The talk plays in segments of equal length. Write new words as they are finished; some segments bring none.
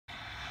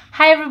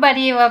Hi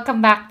everybody, welcome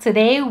back.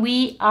 Today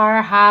we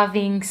are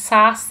having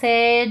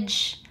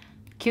sausage,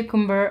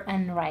 cucumber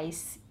and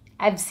rice.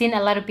 I've seen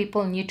a lot of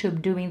people on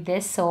YouTube doing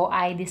this, so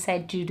I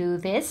decided to do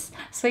this.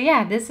 So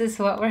yeah, this is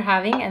what we're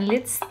having and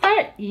let's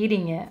start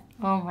eating it.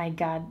 Oh my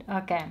god.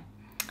 Okay.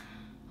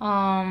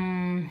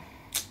 Um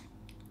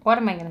what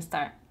am I going to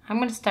start? I'm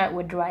going to start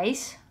with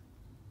rice.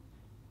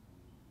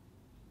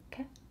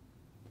 Okay.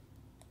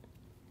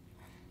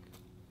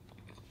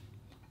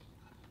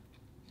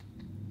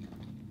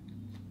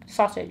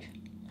 Sausage.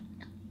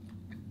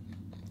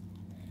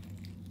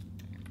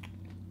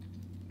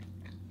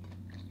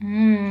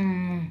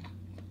 Mmm.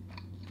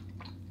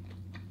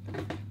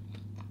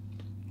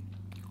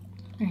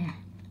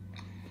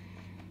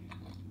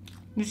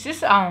 This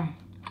is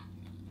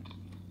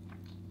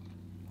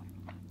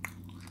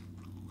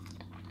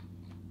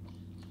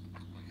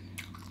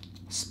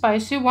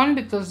spicy one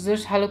because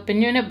there's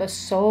jalapeno in it, but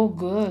so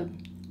good.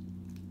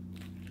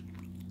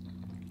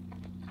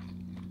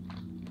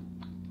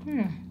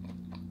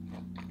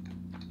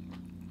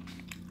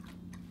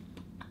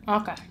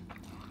 Okay.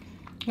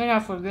 I'm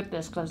gonna forget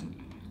this because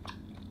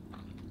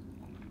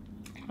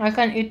I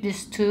can eat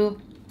this too.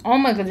 Oh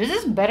my god, this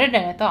is better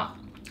than I thought.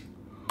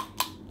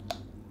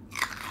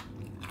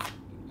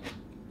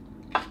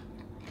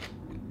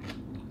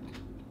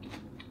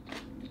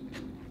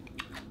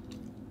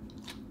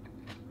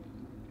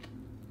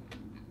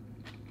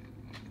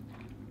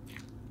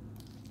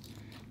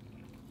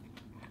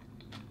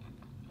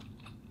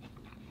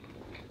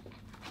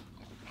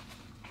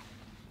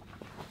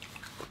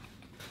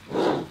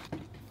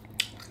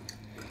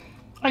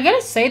 I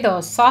gotta say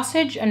though,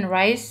 sausage and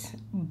rice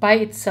by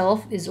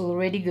itself is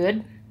already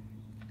good.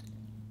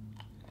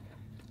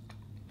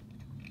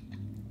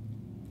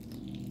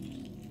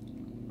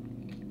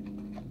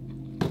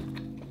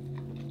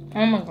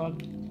 Oh my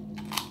god.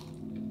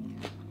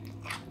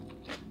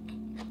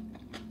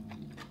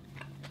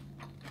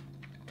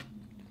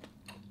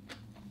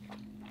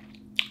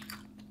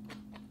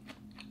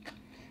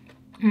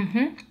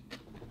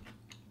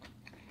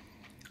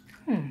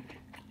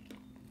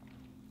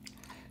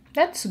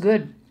 That's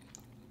good.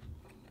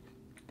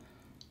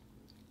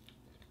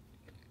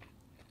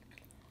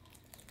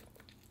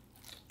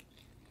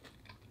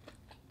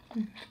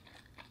 I'm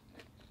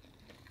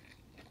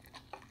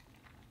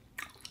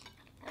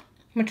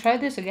gonna try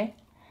this again.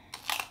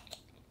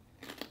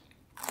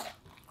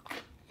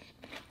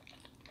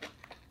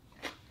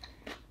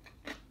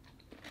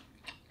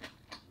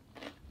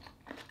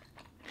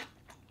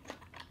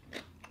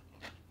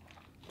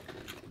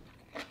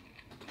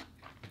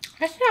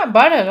 That's not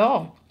bad at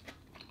all.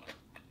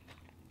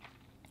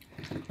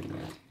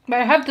 But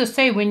I have to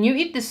say, when you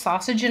eat the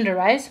sausage and the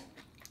rice,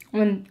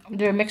 when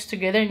they're mixed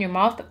together in your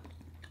mouth,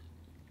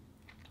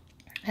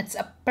 it's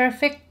a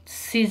perfect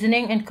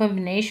seasoning and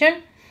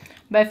combination.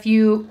 But if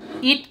you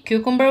eat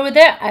cucumber with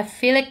it, I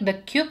feel like the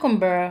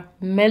cucumber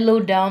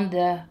mellowed down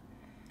the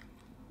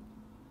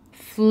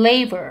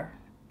flavor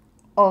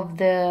of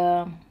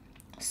the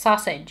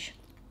sausage.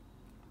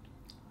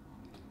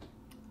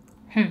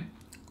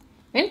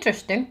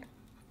 Interesting.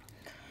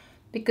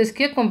 Because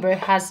cucumber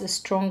has a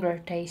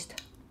stronger taste.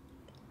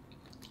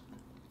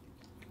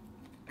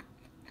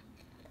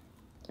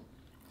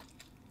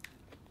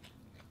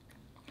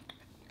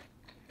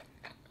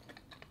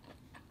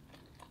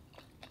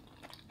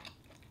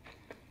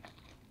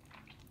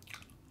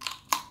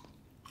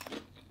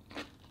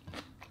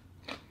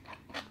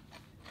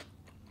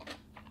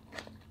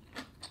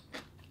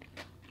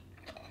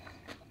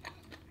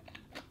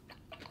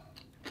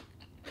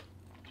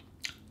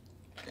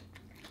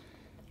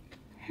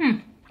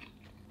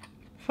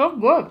 So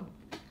good.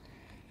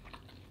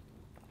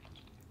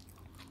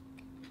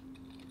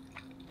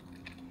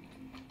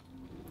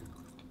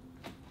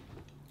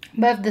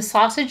 But if the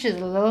sausage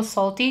is a little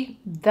salty,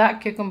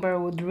 that cucumber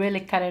would really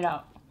cut it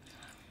out.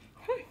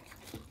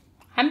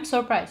 I'm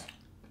surprised.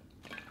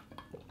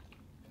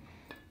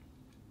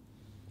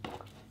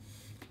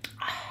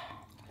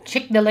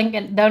 Check the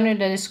link down in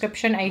the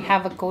description. I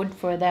have a code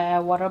for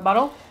the water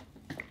bottle,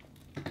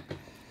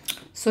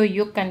 so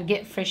you can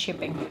get free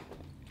shipping.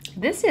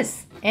 This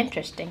is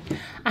interesting.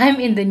 I'm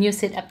in the new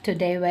setup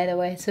today, by the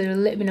way, so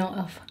let me know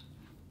of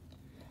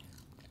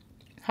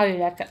how you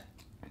like it.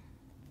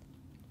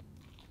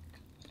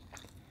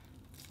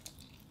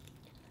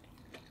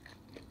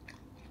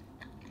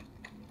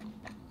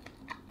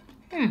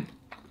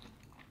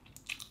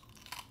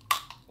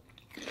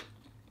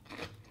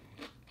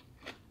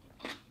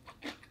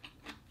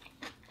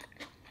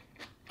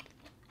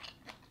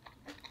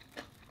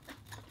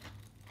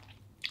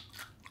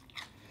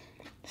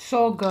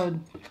 So good.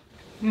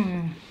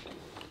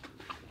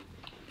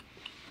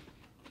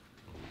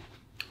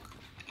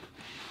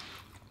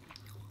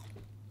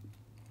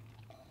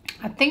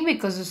 I think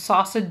because the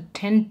sausage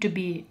tend to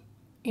be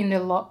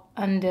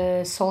on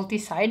the salty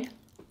side.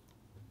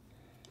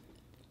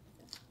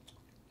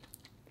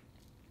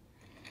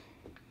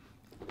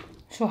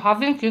 So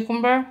having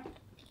cucumber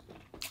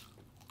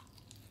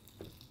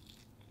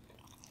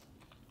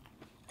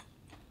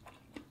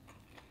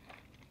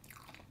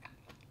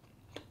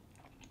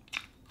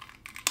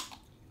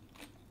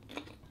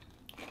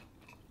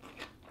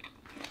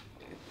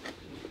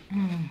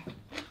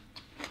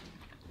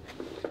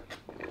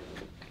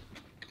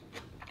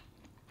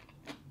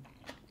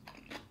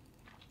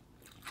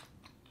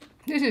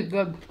This is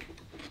good.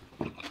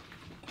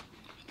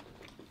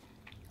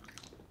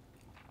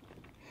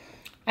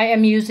 I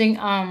am using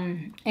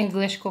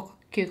English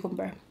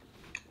cucumber.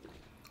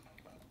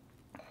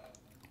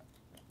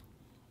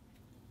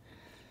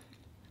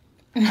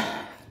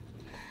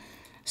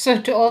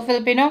 So to all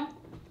Filipino,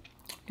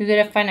 you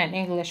gotta find an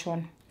English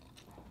one.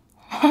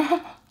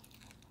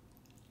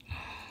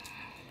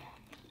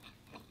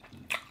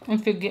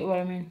 If you get what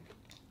I mean.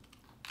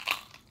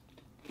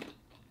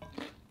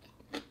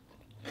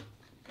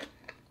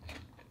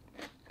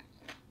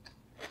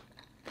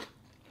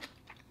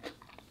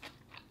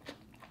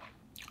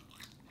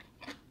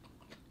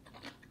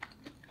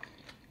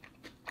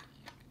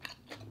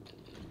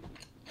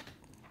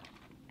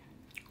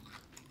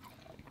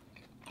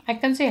 I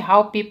can see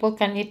how people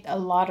can eat a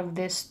lot of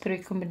this three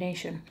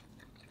combination.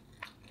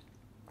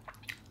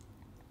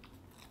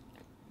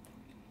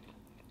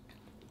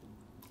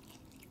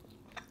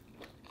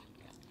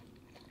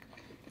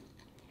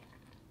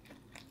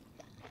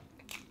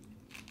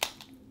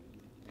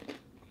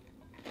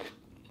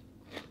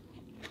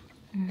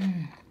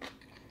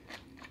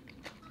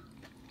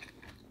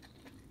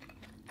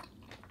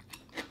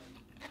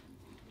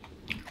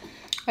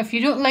 If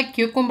you don't like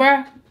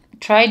cucumber,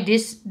 try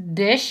this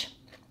dish.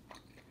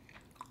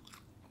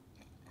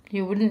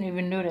 You wouldn't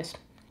even notice.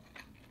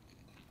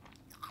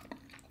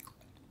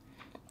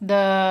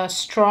 The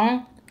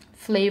strong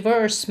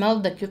flavor or smell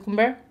of the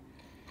cucumber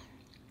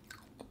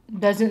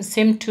doesn't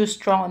seem too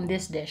strong on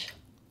this dish.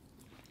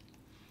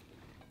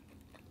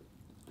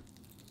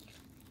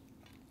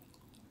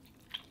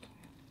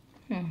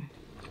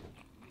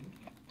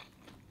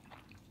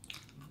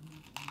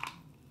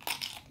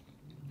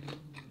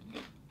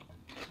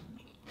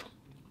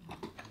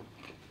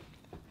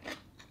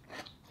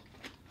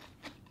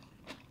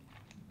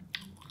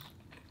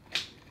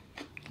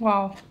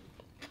 Wow.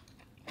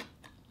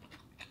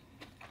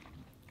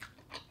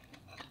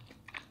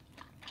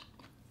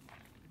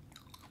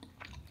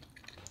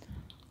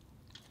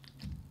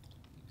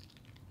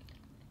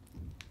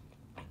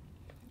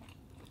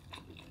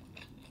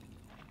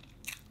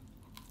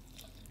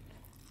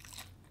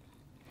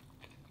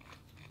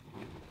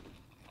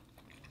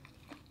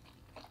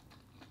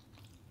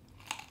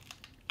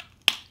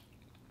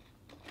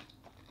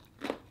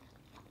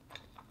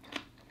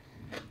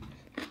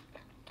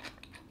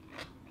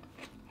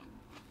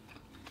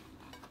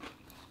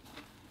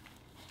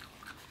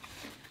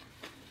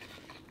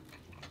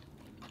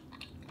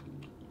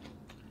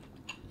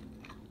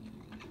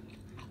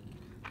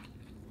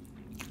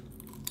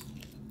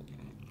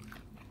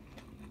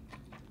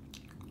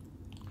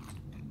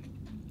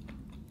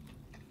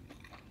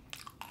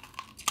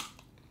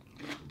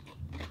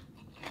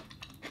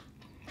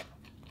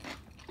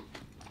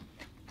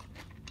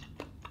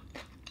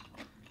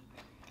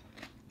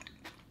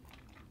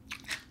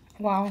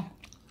 Wow.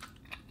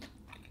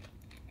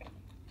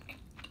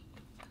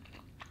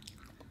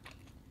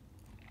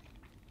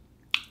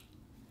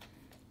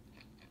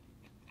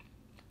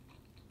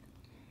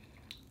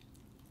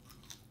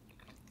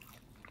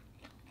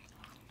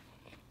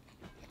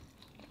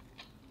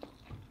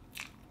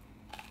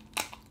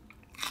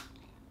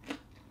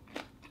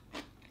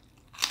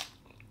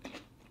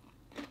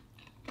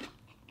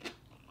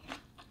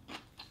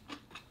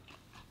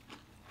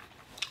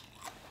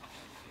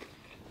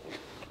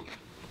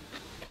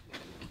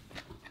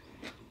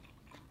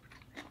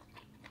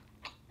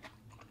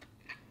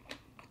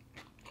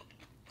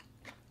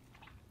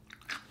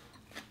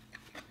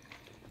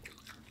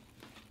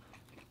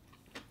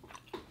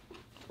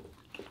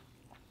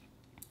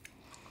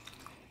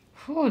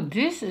 Oh,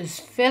 this is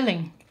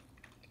filling.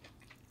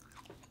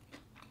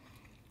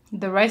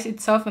 The rice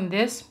itself and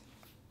this,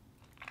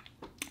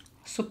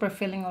 super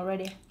filling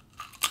already.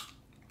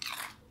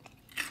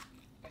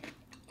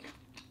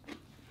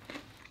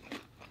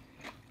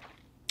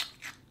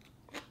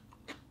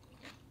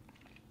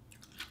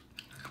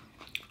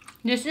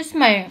 This is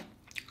my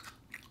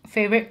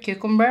favorite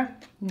cucumber,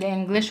 the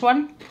English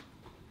one,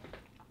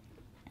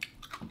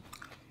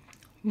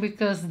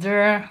 because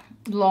they're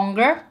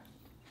longer.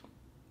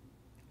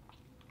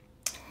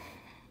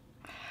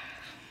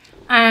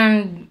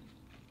 And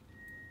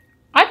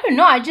I don't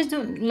know, I just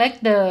don't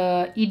like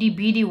the itty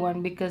bitty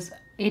one because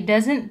it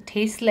doesn't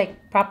taste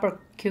like proper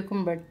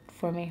cucumber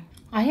for me.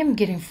 I am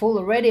getting full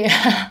already.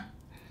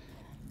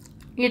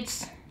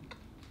 It's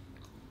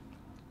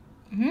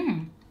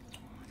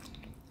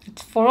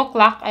 4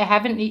 o'clock. I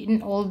haven't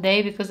eaten all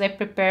day because I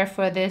prepare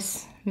for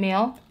this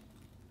meal.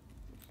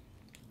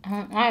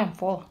 I am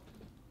full.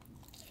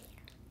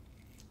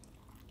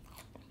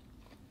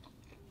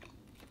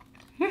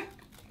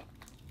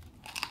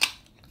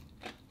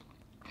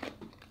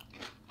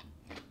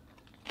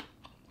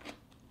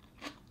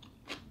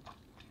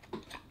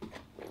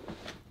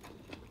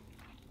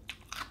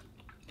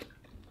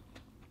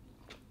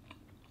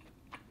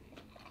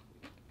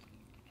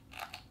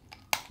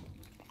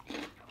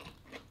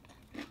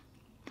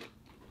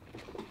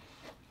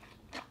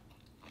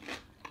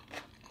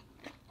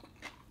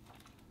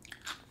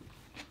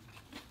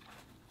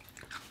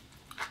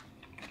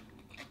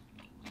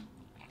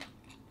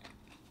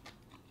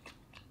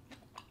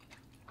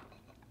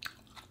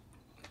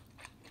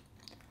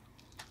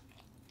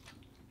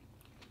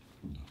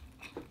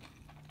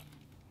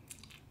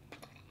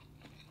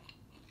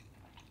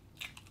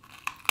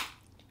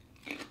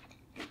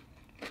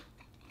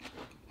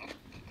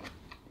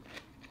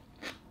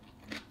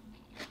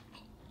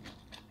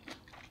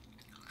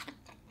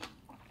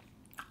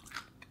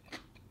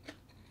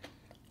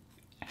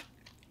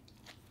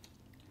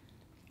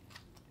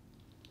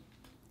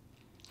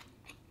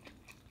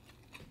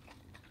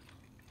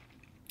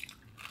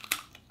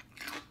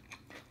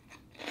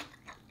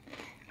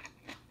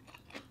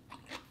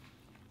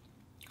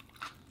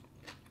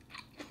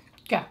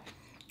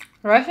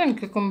 Rice and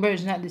cucumber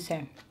is not the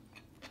same.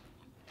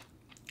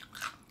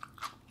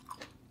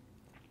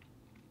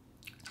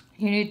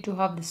 You need to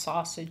have the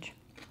sausage.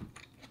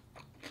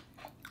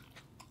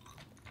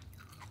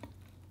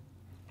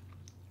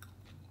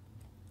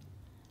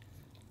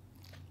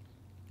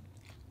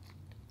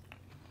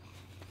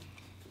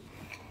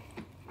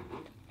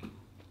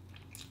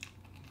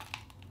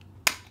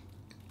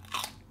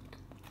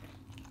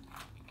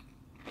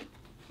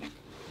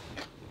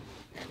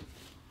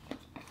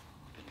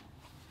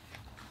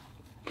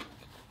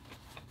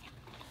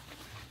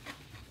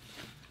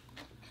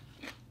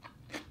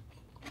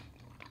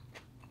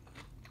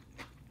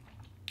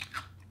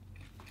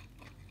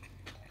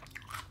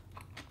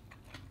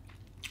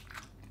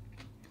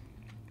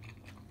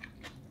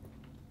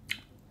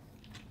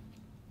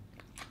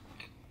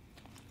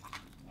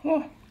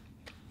 Oh.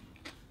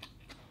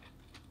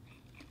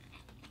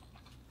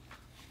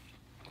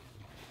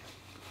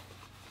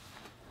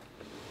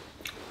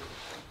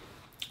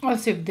 I'll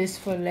save this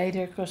for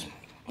later because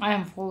I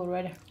am full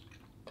already.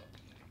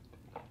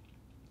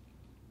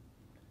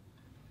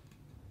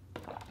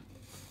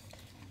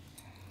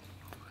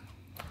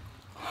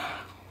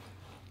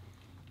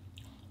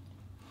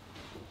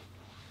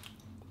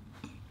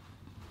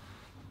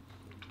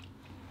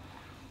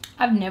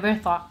 I've never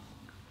thought.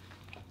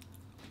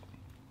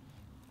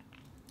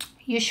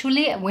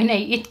 Usually when I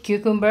eat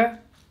cucumber,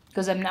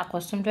 because I'm not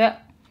accustomed to it,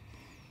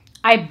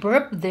 I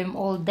burp them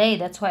all day.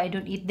 That's why I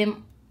don't eat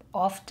them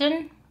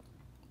often.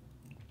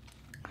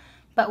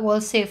 But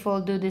we'll see if we'll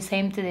do the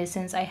same today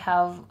since I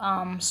have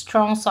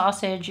strong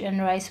sausage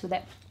and rice with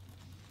it.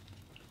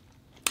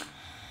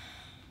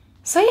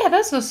 So yeah,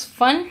 this was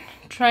fun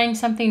trying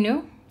something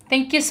new.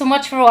 Thank you so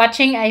much for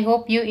watching. I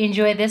hope you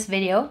enjoyed this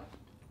video.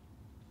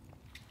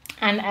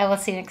 And I will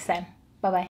see you next time. Bye-bye.